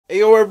Hey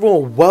yo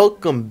everyone,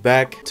 welcome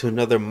back to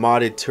another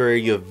modded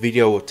Terraria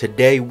video.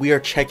 Today we are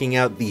checking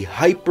out the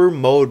hyper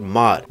mode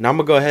mod. Now I'm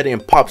gonna go ahead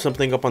and pop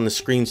something up on the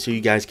screen so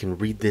you guys can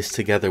read this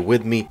together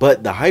with me.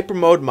 But the hyper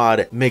mode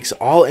mod makes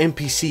all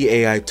NPC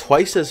AI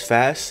twice as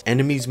fast,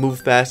 enemies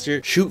move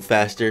faster, shoot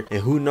faster,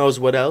 and who knows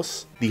what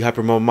else. The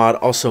hyper mode mod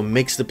also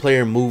makes the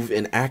player move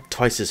and act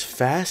twice as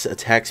fast,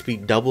 attack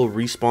speed double,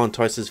 respawn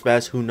twice as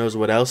fast, who knows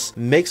what else.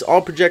 Makes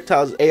all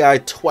projectiles AI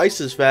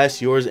twice as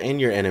fast, yours and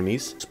your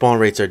enemies. Spawn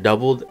rates are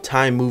doubled,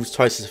 time moves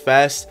twice as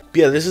fast. But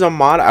yeah, this is a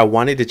mod I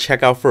wanted to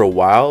check out for a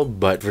while,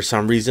 but for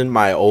some reason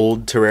my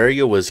old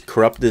Terraria was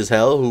corrupt as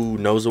hell. Who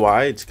knows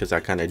why? It's because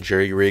I kind of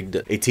jury-rigged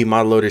AT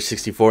Model Loader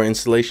 64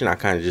 installation. I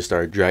kind of just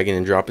started dragging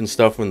and dropping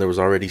stuff when there was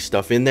already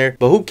stuff in there.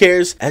 But who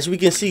cares? As we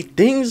can see,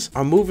 things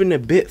are moving a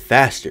bit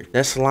faster.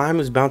 That slime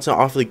is bouncing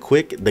awfully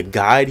quick. The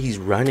guide, he's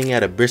running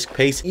at a brisk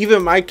pace.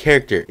 Even my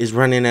character is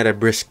running at a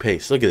brisk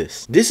pace. Look at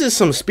this. This is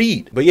some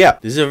speed. But yeah,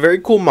 this is a very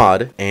cool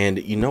mod,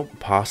 and you know,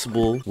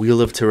 possible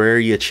Wheel of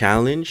Terraria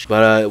challenge.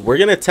 But we're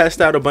gonna test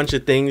out a bunch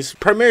of things,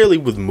 primarily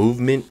with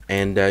movement,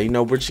 and you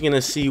know, we're just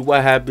gonna see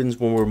what happens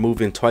when we're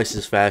moving twice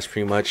as fast,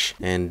 pretty much.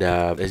 And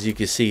as you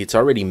can see, it's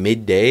already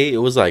midday. It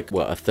was like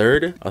what, a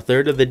third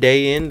of the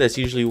day in. That's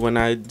usually when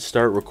I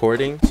start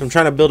recording. So I'm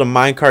trying to build a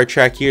minecart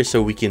track here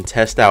so we can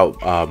test out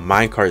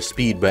minecart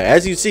speed. But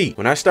as you see,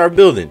 when I start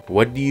building,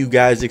 what do you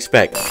guys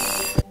expect?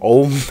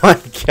 Oh my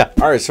god.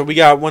 All right, so we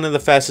got one of the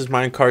fastest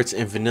minecarts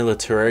in vanilla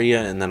Terraria,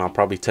 and then I'll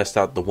probably test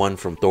out the one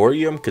from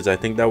Thorium because I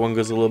think that one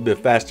goes a little bit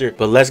faster.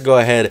 But let's go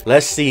ahead,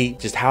 let's see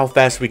just how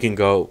fast we can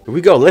go. Here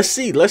we go. Let's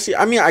see.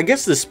 I mean, I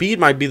guess the speed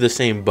might be the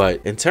same,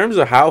 but in terms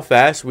of how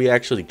fast we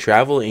actually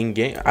travel in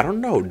game, I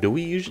don't know. Do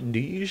you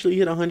usually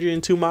hit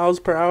 102 miles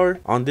per hour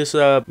on this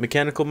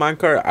mechanical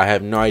minecart? I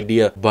have no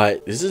idea,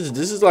 but this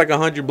is like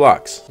 100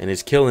 blocks and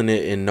it's killing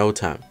it in no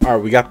time. All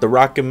right, we got the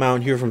rocket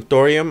mount here from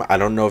Thorium. I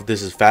don't know if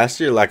this is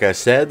faster. Like I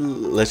said,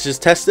 let's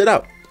just test it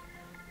out.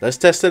 Let's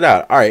test it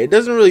out. All right, it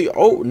doesn't really,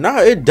 oh no,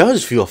 it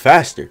does feel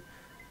faster.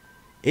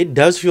 It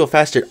does feel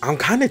faster. I'm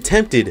kind of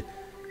tempted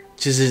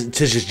to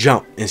just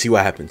jump and see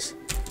what happens.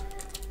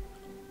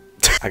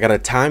 I gotta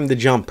time the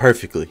jump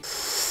perfectly.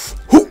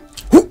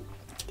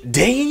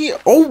 Dang,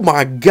 oh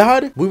my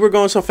god, we were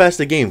going so fast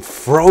the game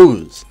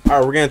froze. All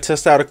right, we're gonna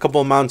test out a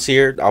couple of mounts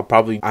here. I'll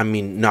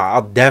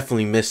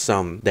definitely miss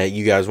some that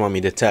you guys want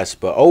me to test,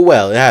 but oh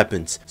well, it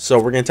happens. So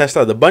we're gonna test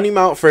out the bunny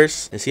mount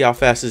first and see how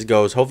fast this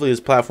goes. Hopefully this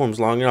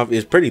platform's long enough.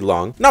 It's pretty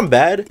long, not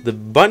bad. The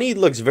bunny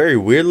looks very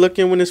weird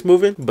looking when it's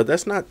moving, but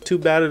that's not too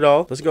bad at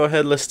all. Let's go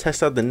ahead, let's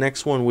test out the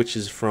next one, which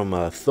is from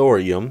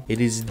Thorium. It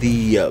is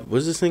the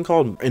what's this thing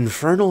called?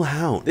 Infernal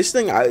Hound. This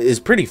thing is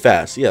pretty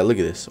fast. Yeah, look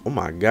at this. Oh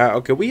my god.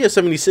 Okay, we hit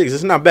 76.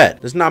 It's not bad.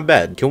 It's not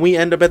bad. Can we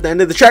end up at the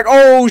end of the track?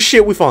 Oh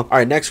shit, we fall. All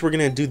right, next we're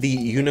gonna do the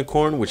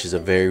unicorn, which is a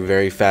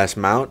very fast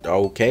mount.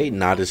 Okay,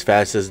 not as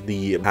fast as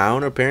the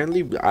hound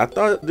apparently. I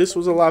thought this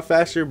was a lot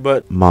faster,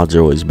 but mods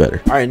are always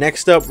better. All right,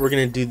 next up we're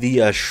gonna do the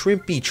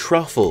shrimpy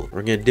truffle.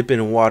 We're gonna dip it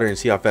in water and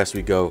see how fast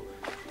we go.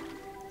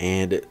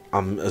 And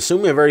I'm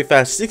assuming very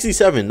fast.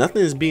 67.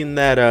 Nothing is beating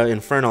that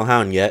Infernal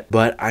Hound yet,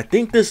 but I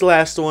think this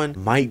last one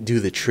might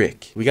do the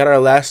trick. We got our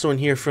last one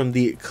here from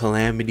the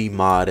Calamity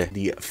mod,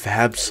 the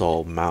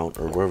Fabsol mount,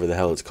 or whatever the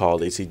hell it's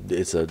called. It's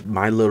a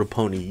My Little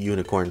Pony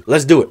unicorn.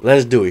 Let's do it.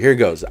 Let's do it. Here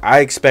goes.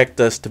 I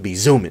expect us to be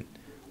zooming.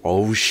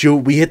 Oh shoot,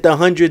 we hit the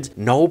hundreds,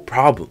 no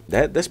problem.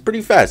 That's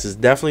pretty fast. It's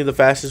definitely the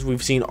fastest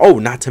we've seen. Oh,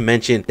 not to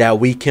mention that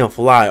we can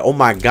fly. Oh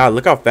my god,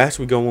 look how fast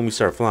we go when we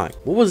start flying.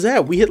 What was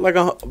that? We hit like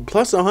a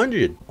plus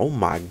 100. Oh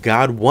my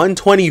god,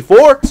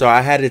 124. So I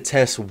had to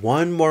test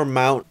one more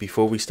mount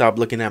before we stop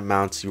looking at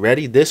mounts. You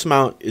ready? This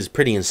mount is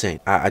pretty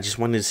insane. I just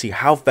wanted to see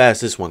how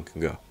fast this one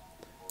can go.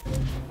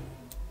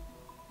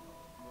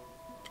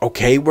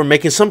 Okay, we're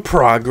making some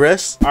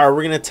progress. All right,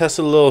 we're gonna test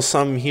a little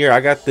something here. I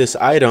got this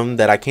item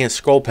that I can't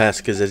scroll past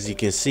because, as you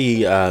can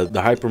see,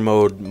 the hyper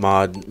mode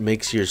mod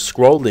makes your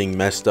scrolling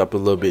messed up a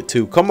little bit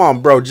too. Come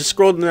on, bro, just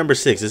scroll to number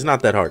 6. It's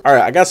not that hard. All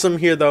right, I got something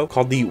here though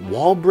called the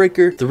Wall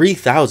Breaker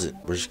 3000.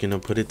 We're just gonna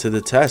put it to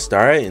the test, all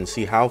right, and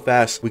see how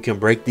fast we can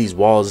break these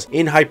walls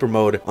in hyper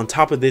mode. On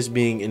top of this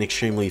being an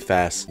extremely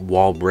fast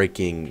wall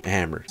breaking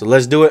hammer. So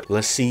let's do it.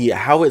 Let's see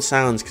how it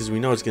sounds because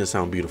we know it's gonna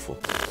sound beautiful.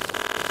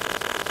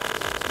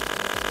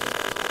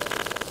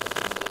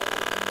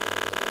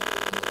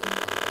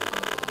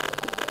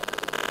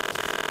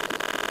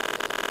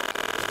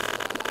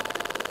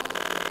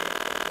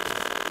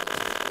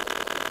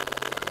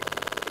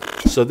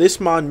 So this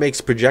mod makes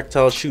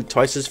projectiles shoot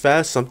twice as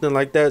fast, something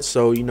like that.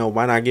 So, you know,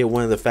 why not get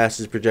one of the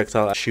fastest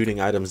projectile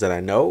shooting items that I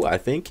know? I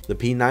think the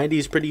P90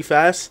 is pretty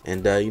fast,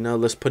 and you know,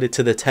 let's put it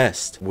to the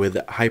test with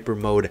hyper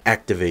mode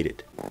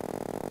activated.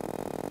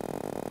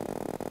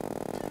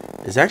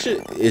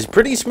 It's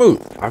pretty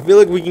smooth. I feel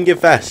like we can get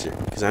faster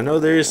because I know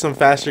there is some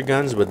faster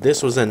guns, but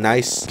this was a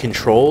nice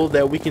control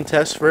that we can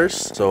test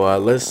first. So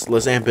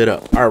let's amp it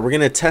up. All right, we're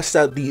gonna test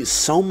out the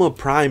Soma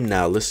Prime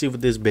now. Let's see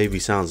what this baby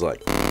sounds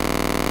like.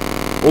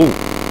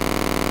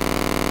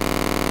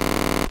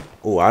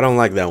 Oh, I don't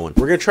like that one.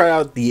 We're gonna try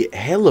out the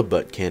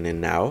halibut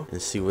cannon now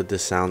and see what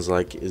this sounds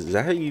like. Is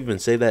that how you even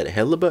say that?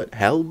 Halibut?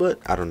 Halibut?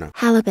 I don't know.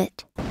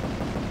 Halibut.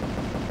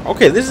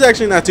 Okay, this is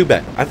actually not too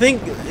bad. I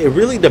think it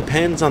really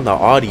depends on the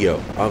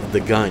audio of the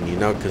gun, you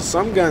know, because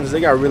some guns, they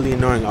got really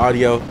annoying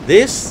audio.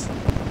 This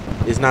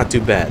is not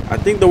too bad. I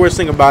think the worst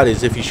thing about it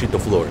is if you shoot the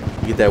floor.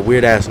 You get that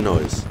weird ass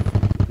noise.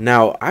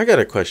 Now, I got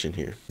a question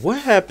here.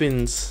 What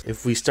happens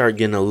if we start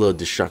getting a little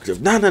destructive?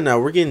 No,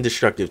 we're getting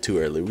destructive too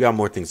early. We got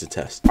more things to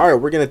test. All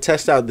right, we're going to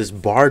test out this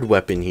barred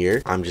weapon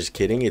here. I'm just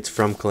kidding. It's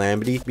from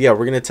Calamity. But yeah,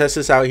 we're going to test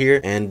this out here,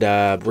 and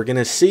we're going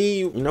to see,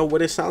 you know,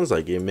 what it sounds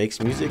like. It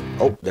makes music.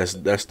 Oh,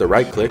 that's the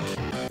right click.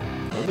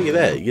 Oh, look at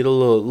that. You get a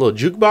little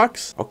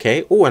jukebox.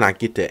 Okay. Oh, and I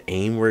get to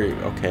aim where,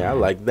 okay, I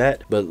like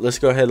that. But let's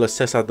go ahead. Let's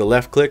test out the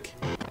left click.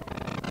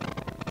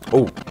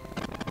 Oh.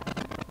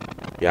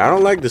 Yeah, I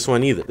don't like this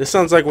one either. This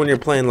sounds like when you're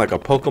playing like a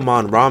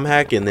Pokemon ROM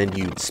hack and then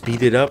you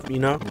speed it up, you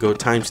know, go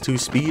 ×2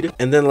 speed.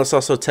 And then let's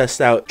also test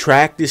out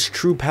Track This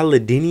True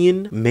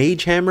Paladinian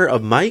Mage Hammer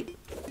of Might.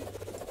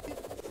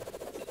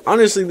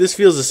 Honestly, this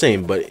feels the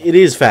same, but it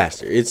is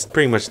faster. It's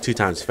pretty much 2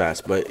 times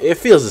fast, but it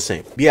feels the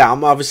same. Yeah,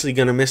 I'm obviously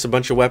going to miss a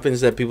bunch of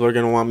weapons that people are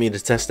going to want me to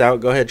test out.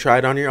 Go ahead, try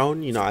it on your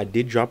own. You know, I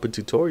did drop a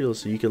tutorial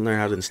so you can learn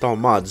how to install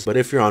mods. But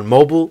if you're on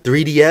mobile,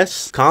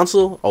 3DS,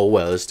 console, oh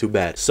well, it's too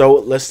bad. So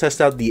let's test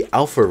out the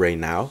Alpha Ray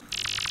now.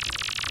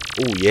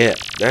 Oh yeah,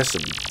 that's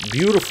a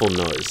beautiful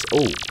noise.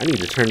 Oh, I need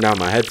to turn down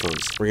my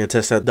headphones. We're going to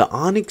test out the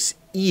Onyx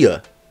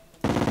Ia.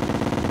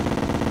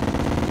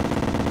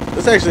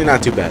 That's actually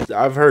not too bad.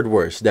 I've heard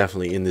worse,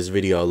 definitely, in this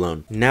video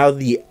alone. Now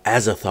the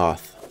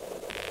Azathoth.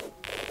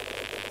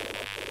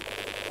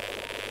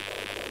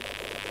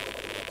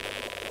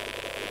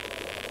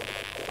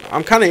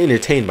 I'm kind of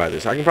entertained by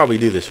this. I can probably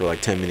do this for like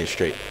 10 minutes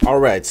straight.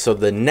 Alright, so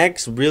the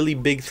next really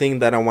big thing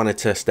that I want to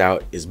test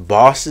out is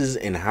bosses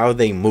and how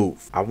they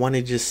move. I want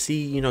to just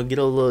see, you know, get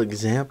a little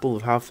example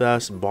of how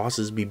fast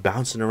bosses be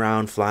bouncing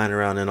around, flying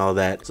around and all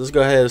that. So let's go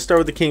ahead and start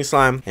with the King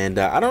Slime. And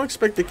I don't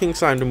expect the King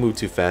Slime to move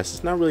too fast.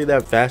 It's not really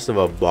that fast of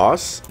a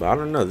boss, but I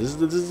don't know. This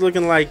is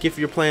looking like if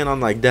you're playing on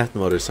like death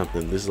mode or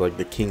something. This is like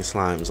the King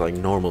Slime's like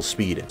normal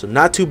speed. So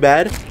not too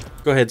bad.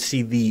 Go ahead and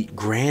see the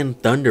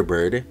Grand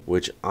Thunderbird,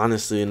 which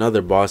honestly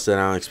another boss that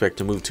I don't expect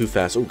to move too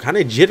fast. Oh, kind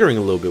of jittering a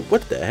little bit.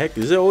 What the heck?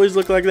 Does it always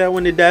look like that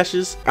when it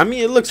dashes? I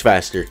mean, it looks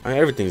faster. I mean,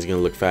 everything's gonna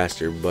look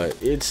faster, but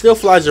it still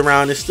flies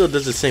around. It still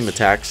does the same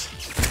attacks.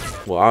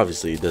 Well,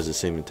 obviously it does the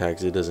same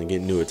attacks. It doesn't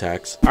get new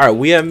attacks. All right,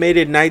 we have made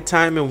it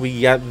nighttime and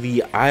we got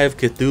the Eye of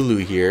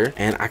Cthulhu here.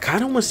 And I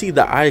kind of want to see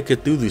the Eye of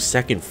Cthulhu's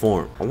second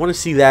form. I want to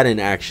see that in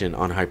action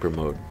on hyper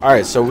mode. All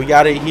right, so we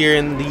got it here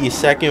in the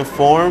second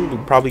form. We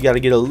probably got to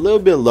get a little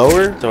bit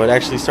lower so it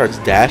actually starts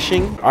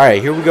dashing. All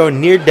right, here we go.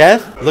 Near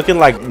death, looking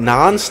like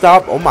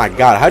non-stop. Oh my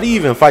God, how do you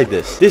even fight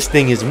this? This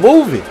thing is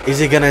moving.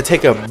 Is it gonna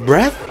take a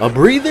breath, a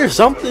breather,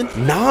 something?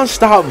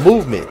 Non-stop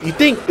movement. You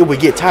think it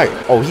would get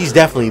tired? Oh, he's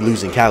definitely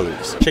losing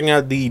calories. Checking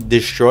out the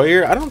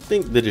Destroyer. I don't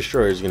think the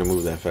Destroyer is gonna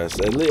move that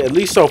fast. At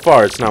least so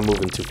far, it's not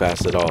moving too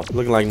fast at all.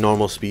 Looking like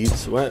normal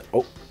speeds. What?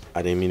 Oh,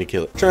 I didn't mean to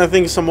kill it. Trying to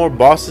think of some more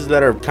bosses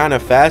that are kind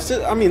of fast.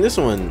 I mean, this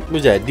one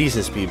was at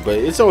decent speed, but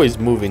it's always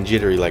moving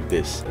jittery like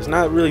this. There's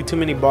not really too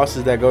many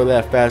bosses that go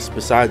that fast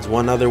besides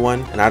one other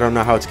one, and I don't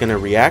know how it's gonna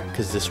react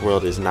because this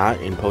world is not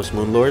in Post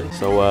Moon Lord.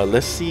 So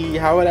let's see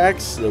how it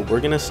acts.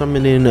 We're gonna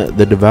summon in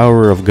the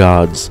Devourer of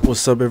Gods.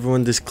 What's up,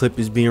 everyone? This clip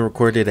is being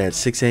recorded at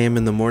 6 a.m.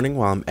 in the morning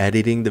while I'm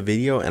editing the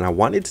video, and I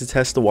wanted to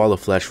test the Wall of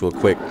Flesh real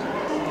quick.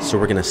 So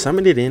we're gonna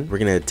summon it in. We're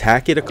gonna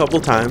attack it a couple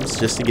times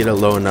just to get it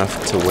low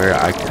enough to where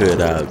I could,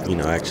 you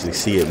know, actually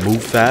see it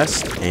move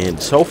fast.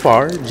 And so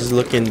far, just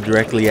looking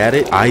directly at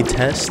it, eye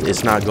test,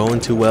 it's not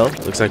going too well.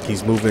 Looks like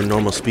he's moving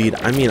normal speed.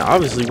 I mean,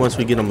 obviously, once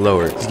we get him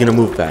lower, he's gonna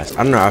move fast.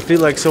 I don't know. I feel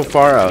like so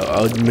far,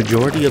 a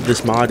majority of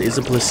this mod is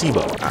a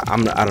placebo.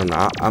 I don't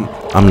know.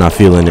 I'm not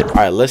feeling it. All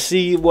right, let's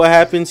see what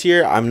happens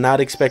here. I'm not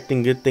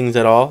expecting good things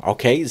at all.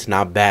 Okay, it's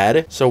not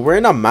bad. So we're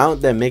in a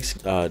mount that makes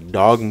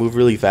dog move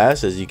really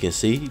fast, as you can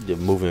see. The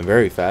moving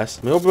very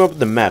fast. Let me open up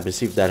the map and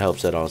see if that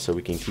helps at all so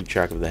we can keep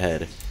track of the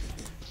head.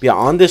 Yeah,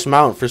 on this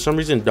mount, for some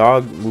reason,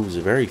 dog moves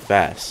very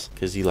fast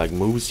because he like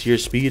moves to your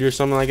speed or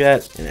something like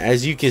that. And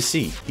as you can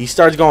see, he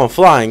starts going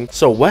flying.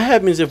 So what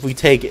happens if we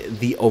take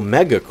the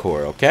Omega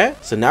Core? Okay,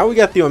 so now we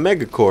got the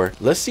Omega Core.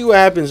 Let's see what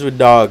happens with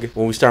dog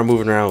when we start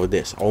moving around with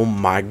this. Oh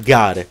my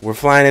God, we're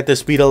flying at the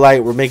speed of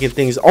light. We're making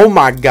things. Oh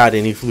my God,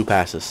 and he flew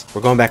past us. We're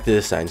going back to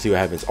this side and see what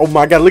happens. Oh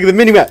my God, look at the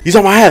mini map. He's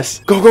on my ass.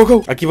 Go, go,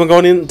 go. I keep on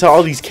going into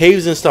all these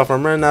caves and stuff.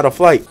 I'm running out of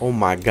flight. Oh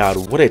my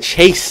God, what a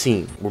chase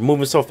scene. We're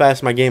moving so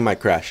fast my game might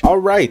crash. All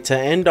right, to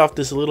end off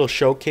this little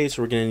showcase,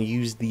 we're going to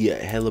use the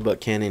halibut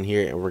cannon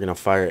here, and we're going to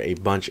fire a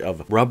bunch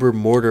of rubber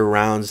mortar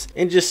rounds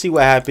and just see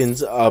what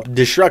happens.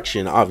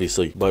 Destruction,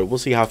 obviously, but we'll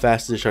see how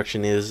fast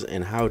destruction is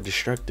and how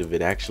destructive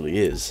it actually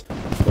is.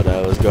 But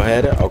let's go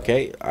ahead.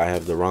 Okay, I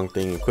have the wrong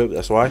thing equipped,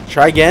 that's why.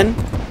 Try again.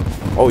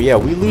 Oh yeah,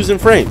 we losing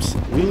frames.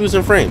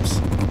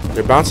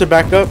 They're bouncing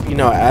back up, you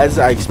know, as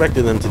I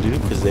expected them to do,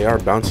 because they are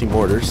bouncy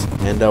mortars.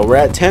 And we're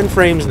at 10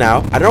 frames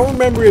now. I don't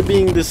remember it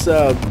being this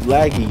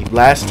laggy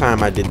last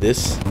time I did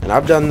this, and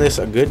I've done this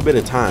a good bit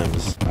of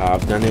times.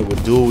 I've done it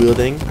with dual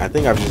wielding. I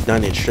think I've just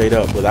done it straight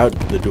up without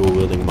the dual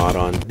wielding mod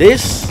on.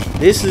 This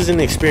is an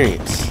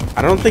experience.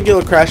 I don't think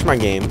it'll crash my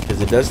game,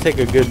 because it does take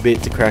a good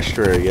bit to crash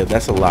Terraria.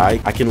 That's a lie.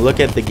 I can look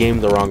at the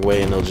game the wrong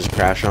way and it'll just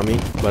crash on me.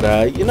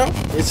 But you know,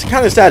 it's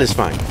kind of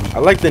satisfying. I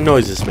like the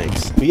noise this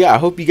makes. But yeah, I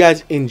hope you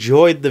guys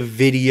enjoyed the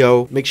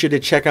video. Make sure to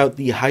check out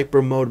the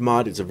hyper mode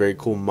mod. It's a very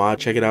cool mod.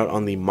 Check it out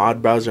on the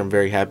mod browser. I'm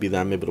very happy that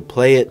I'm able to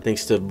play it,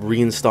 thanks to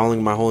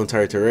reinstalling my whole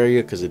entire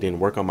Terraria, because it didn't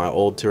work on my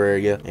old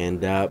Terraria.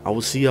 And I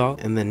will see y'all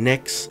in the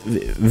next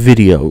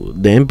video.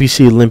 The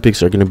NPC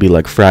Olympics are going to be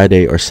like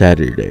Friday or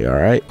Saturday, all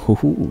right?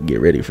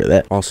 Get ready for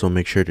that. Also,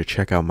 make sure to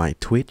check out my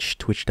Twitch,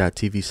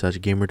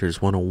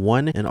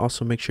 twitch.tv/GamerRaiders101, and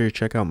also make sure to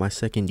check out my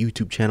second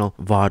YouTube channel,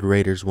 VOD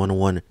Raiders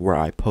 101, where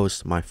I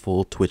post my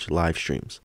full Twitch live streams.